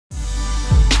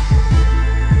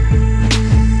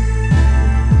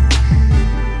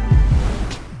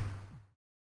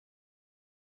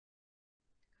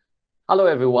Hello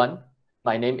everyone,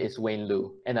 my name is Wayne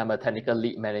Liu and I'm a Technical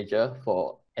Lead Manager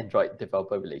for Android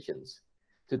Developer Relations.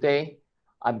 Today,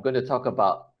 I'm going to talk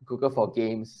about Google for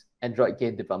Games Android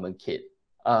Game Development Kit.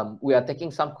 We are taking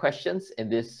some questions in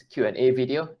this Q&A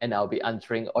video and I'll be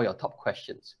answering all your top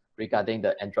questions regarding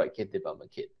the Android Game Development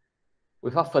Kit.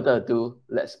 Without further ado,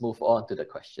 let's move on to the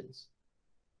questions.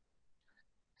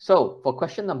 So for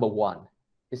question number 1,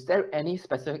 is there any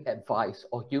specific advice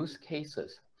or use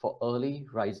cases for early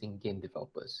rising game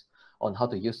developers on how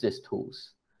to use these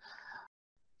tools?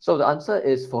 So the answer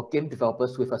is for game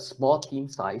developers with a small team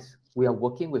size, we are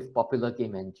working with popular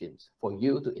game engines for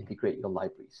you to integrate your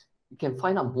libraries. You can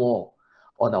find out more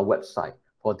on our website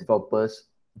for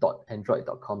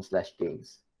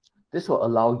developers.android.com/games. This will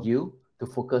allow you to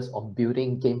focus on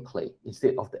building gameplay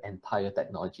instead of the entire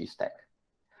technology stack.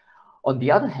 On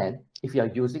the other hand, if you are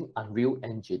using Unreal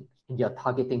Engine and you are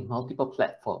targeting multiple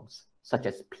platforms, such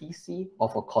as PC or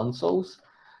for consoles,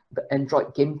 the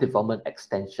Android Game Development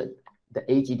Extension, the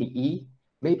AGDE,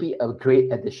 may be a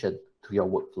great addition to your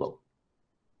workflow.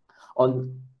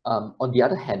 On the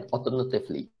other hand,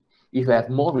 alternatively, if you have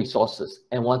more resources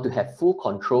and want to have full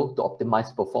control to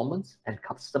optimize performance and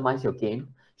customize your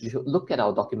game, you should look at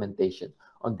our documentation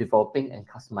on developing and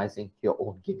customizing your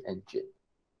own game engine.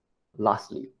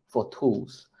 Lastly, for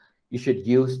tools, you should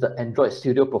use the Android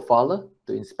Studio Profiler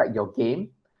to inspect your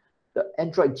game, the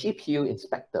Android GPU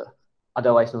Inspector,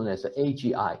 otherwise known as the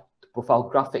AGI, to profile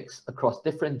graphics across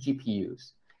different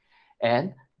GPUs,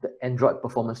 and the Android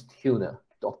Performance Tuner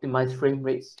to optimize frame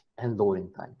rates and loading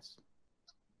times.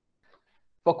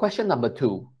 For question number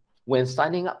 2, when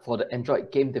signing up for the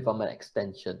Android Game Development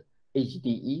Extension,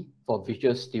 AGDE for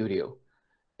Visual Studio,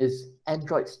 is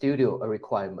Android Studio a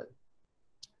requirement?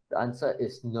 The answer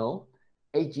is no.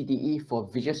 AGDE for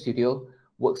Visual Studio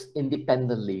works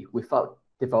independently without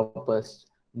developers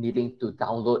needing to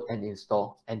download and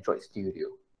install Android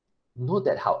Studio. Note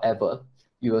that, however,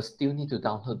 you will still need to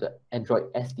download the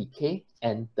Android SDK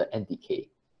and the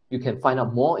NDK. You can find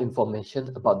out more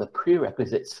information about the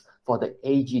prerequisites for the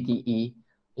AGDE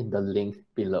in the link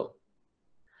below.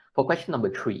 For question number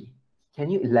 3, can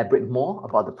you elaborate more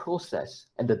about the process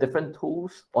and the different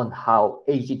tools on how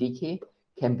AGDK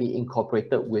can be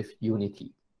incorporated with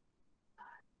Unity?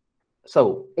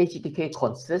 So AGDK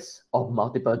consists of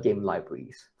multiple game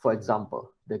libraries. For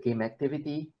example, the game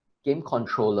activity, game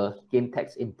controller, game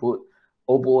text input,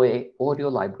 oboe audio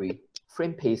library,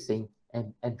 frame pacing,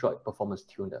 and Android performance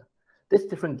tuner. These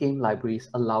different game libraries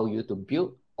allow you to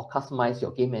build or customize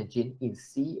your game engine in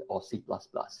C or C++.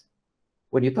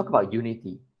 When you talk about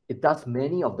Unity, it does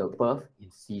many of the above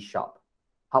in C#.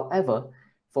 However,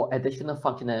 for additional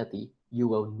functionality, you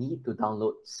will need to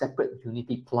download separate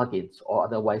Unity plugins, or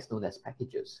otherwise known as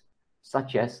packages,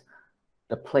 such as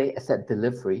the Play Asset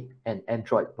Delivery and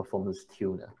Android Performance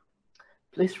Tuner.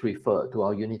 Please refer to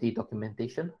our Unity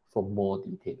documentation for more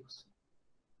details.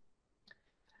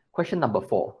 Question number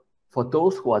 4. For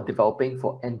those who are developing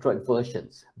for Android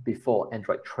versions before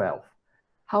Android 12,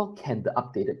 how can the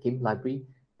updated game library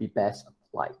be best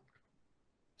applied?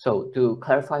 So to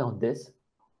clarify on this,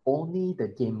 only the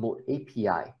game mode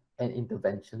API and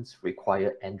interventions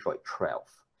require Android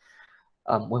 12.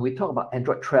 When we talk about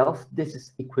Android 12, this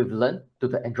is equivalent to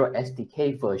the Android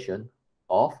SDK version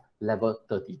of level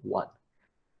 31.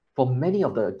 For many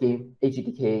of the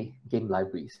AGDK game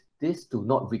libraries, these do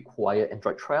not require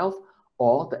Android 12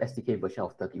 or the SDK version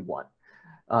of 31.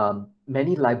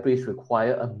 Many libraries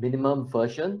require a minimum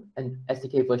version and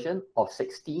SDK version of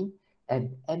 16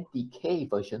 and NDK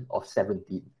version of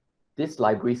 17. These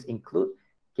libraries include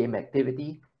game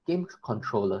activity, game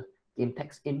controller, game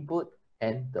text input,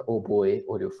 and the oboe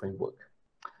audio framework.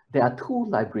 There are 2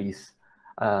 libraries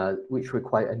which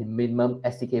require a minimum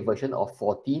SDK version of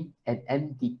 14 and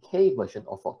NDK version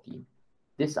of 14.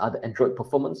 These are the Android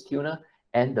Performance Tuner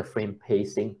and the Frame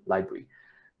Pacing library.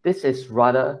 This is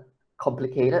rather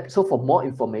complicated, so for more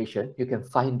information, you can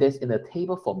find this in a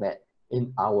table format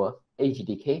in our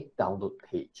AGDK download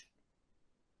page.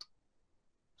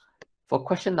 For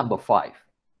question number 5,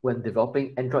 when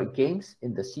developing Android games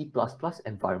in the C++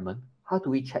 environment, how do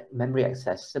we check memory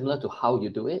access similar to how you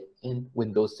do it in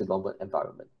Windows development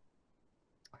environment?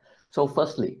 So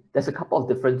firstly, there's a couple of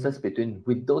differences between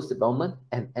Windows development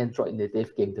and Android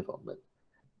native game development.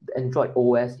 The Android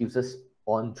OS uses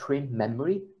on-trim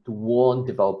memory to warn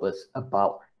developers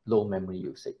about low memory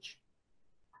usage.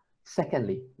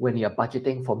 Secondly, when you're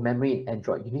budgeting for memory in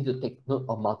Android, you need to take note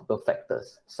of multiple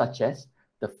factors, such as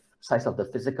the size of the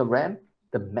physical RAM,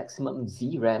 the maximum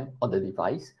ZRAM on the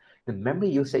device, the memory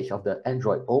usage of the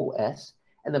Android OS,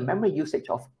 and the memory usage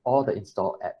of all the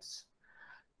installed apps.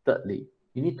 Thirdly,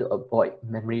 you need to avoid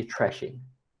memory thrashing.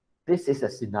 This is a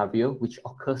scenario which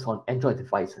occurs on Android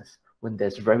devices when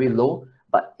there's very low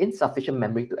but insufficient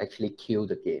memory to actually kill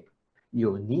the game.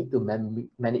 You will need to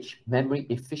manage memory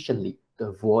efficiently to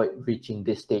avoid reaching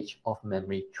this stage of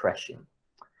memory thrashing.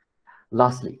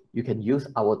 Lastly, you can use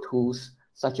our tools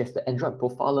such as the Android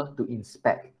Profiler to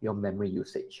inspect your memory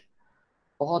usage.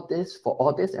 For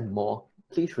all this and more,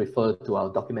 please refer to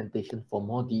our documentation for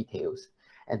more details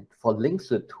and for links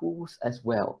to tools as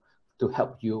well to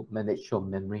help you manage your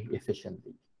memory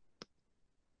efficiently.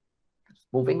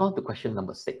 Moving on to question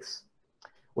number 6.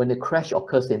 When a crash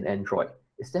occurs in Android,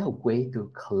 is there a way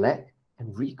to collect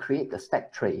and recreate the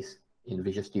stack trace in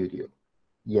Visual Studio?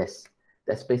 Yes,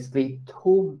 there's basically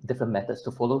 2 different methods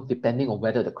to follow depending on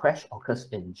whether the crash occurs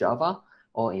in Java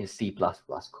or in C++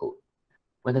 code.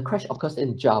 When the crash occurs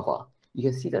in Java, you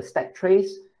can see the stack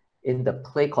trace in the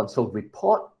Play Console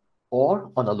report,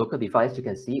 or on a local device, you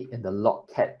can see it in the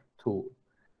logcat tool.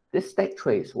 This stack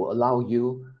trace will allow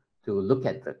you to look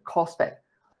at the core stack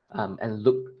and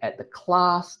look at the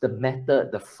class, the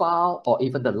method, the file, or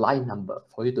even the line number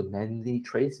for you to manually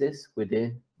trace this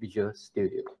within Visual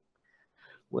Studio.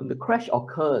 When the crash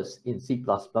occurs in C++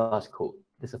 code,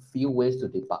 there's a few ways to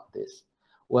debug this.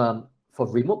 Well, for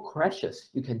remote crashes,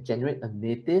 you can generate a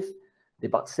native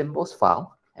debug symbols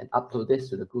file and upload this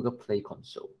to the Google Play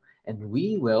Console, and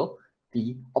we will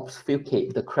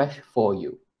deobfuscate the crash for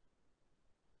you.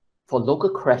 For local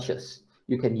crashes,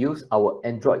 you can use our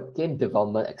Android game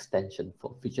development extension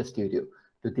for Visual Studio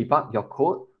to debug your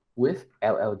code with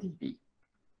LLDB.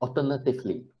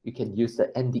 Alternatively, you can use the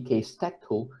AGDK stack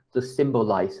tool to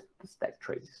symbolize the stack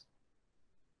trace.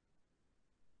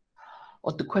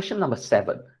 On to question number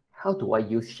 7. How do I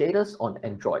use shaders on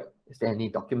Android? Is there any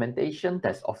documentation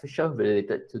that's official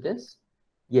related to this?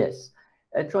 Yes,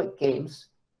 Android games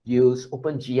use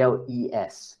OpenGL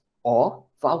ES or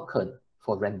Vulkan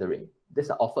for rendering. These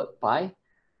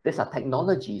are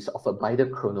technologies offered by the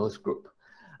Kronos Group.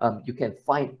 You can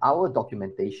find our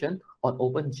documentation on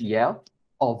OpenGL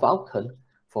or Vulkan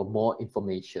for more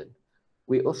information.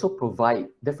 We also provide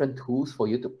different tools for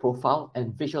you to profile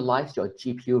and visualize your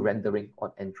GPU rendering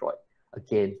on Android.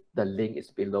 Again, the link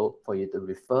is below for you to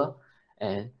refer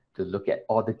and to look at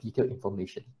all the detailed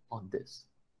information on this.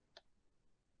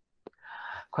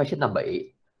 Question number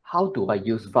 8. How do I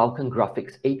use Vulkan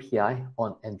Graphics API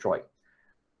on Android?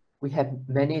 We have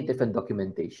many different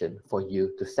documentation for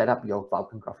you to set up your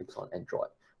Vulkan graphics on Android.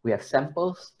 We have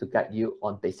samples to guide you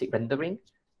on basic rendering,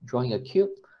 drawing a cube,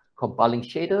 compiling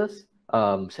shaders,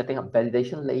 setting up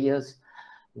validation layers,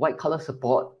 white color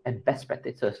support, and best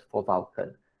practices for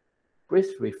Vulkan.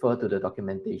 Please refer to the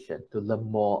documentation to learn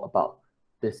more about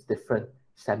these different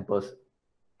samples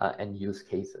and use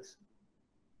cases.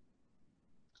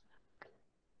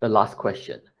 The last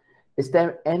question. Is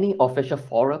there any official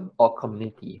forum or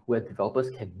community where developers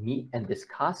can meet and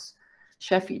discuss,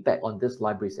 share feedback on these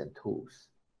libraries and tools?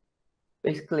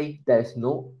 Basically,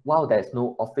 while there's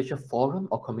no official forum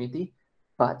or community,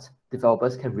 but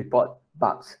developers can report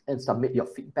bugs and submit your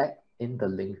feedback in the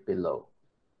link below.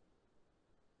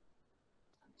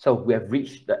 So we have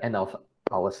reached the end of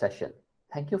our session.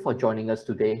 Thank you for joining us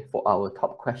today for our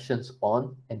top questions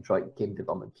on Android Game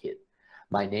Development Kit.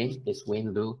 My name is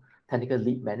Wayne Liu, Technical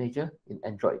Lead Manager in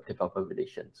Android Developer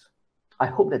Relations. I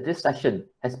hope that this session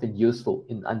has been useful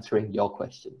in answering your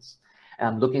questions. And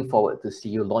I'm looking forward to see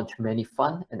you launch many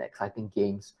fun and exciting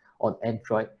games on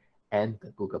Android and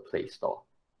the Google Play Store.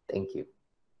 Thank you.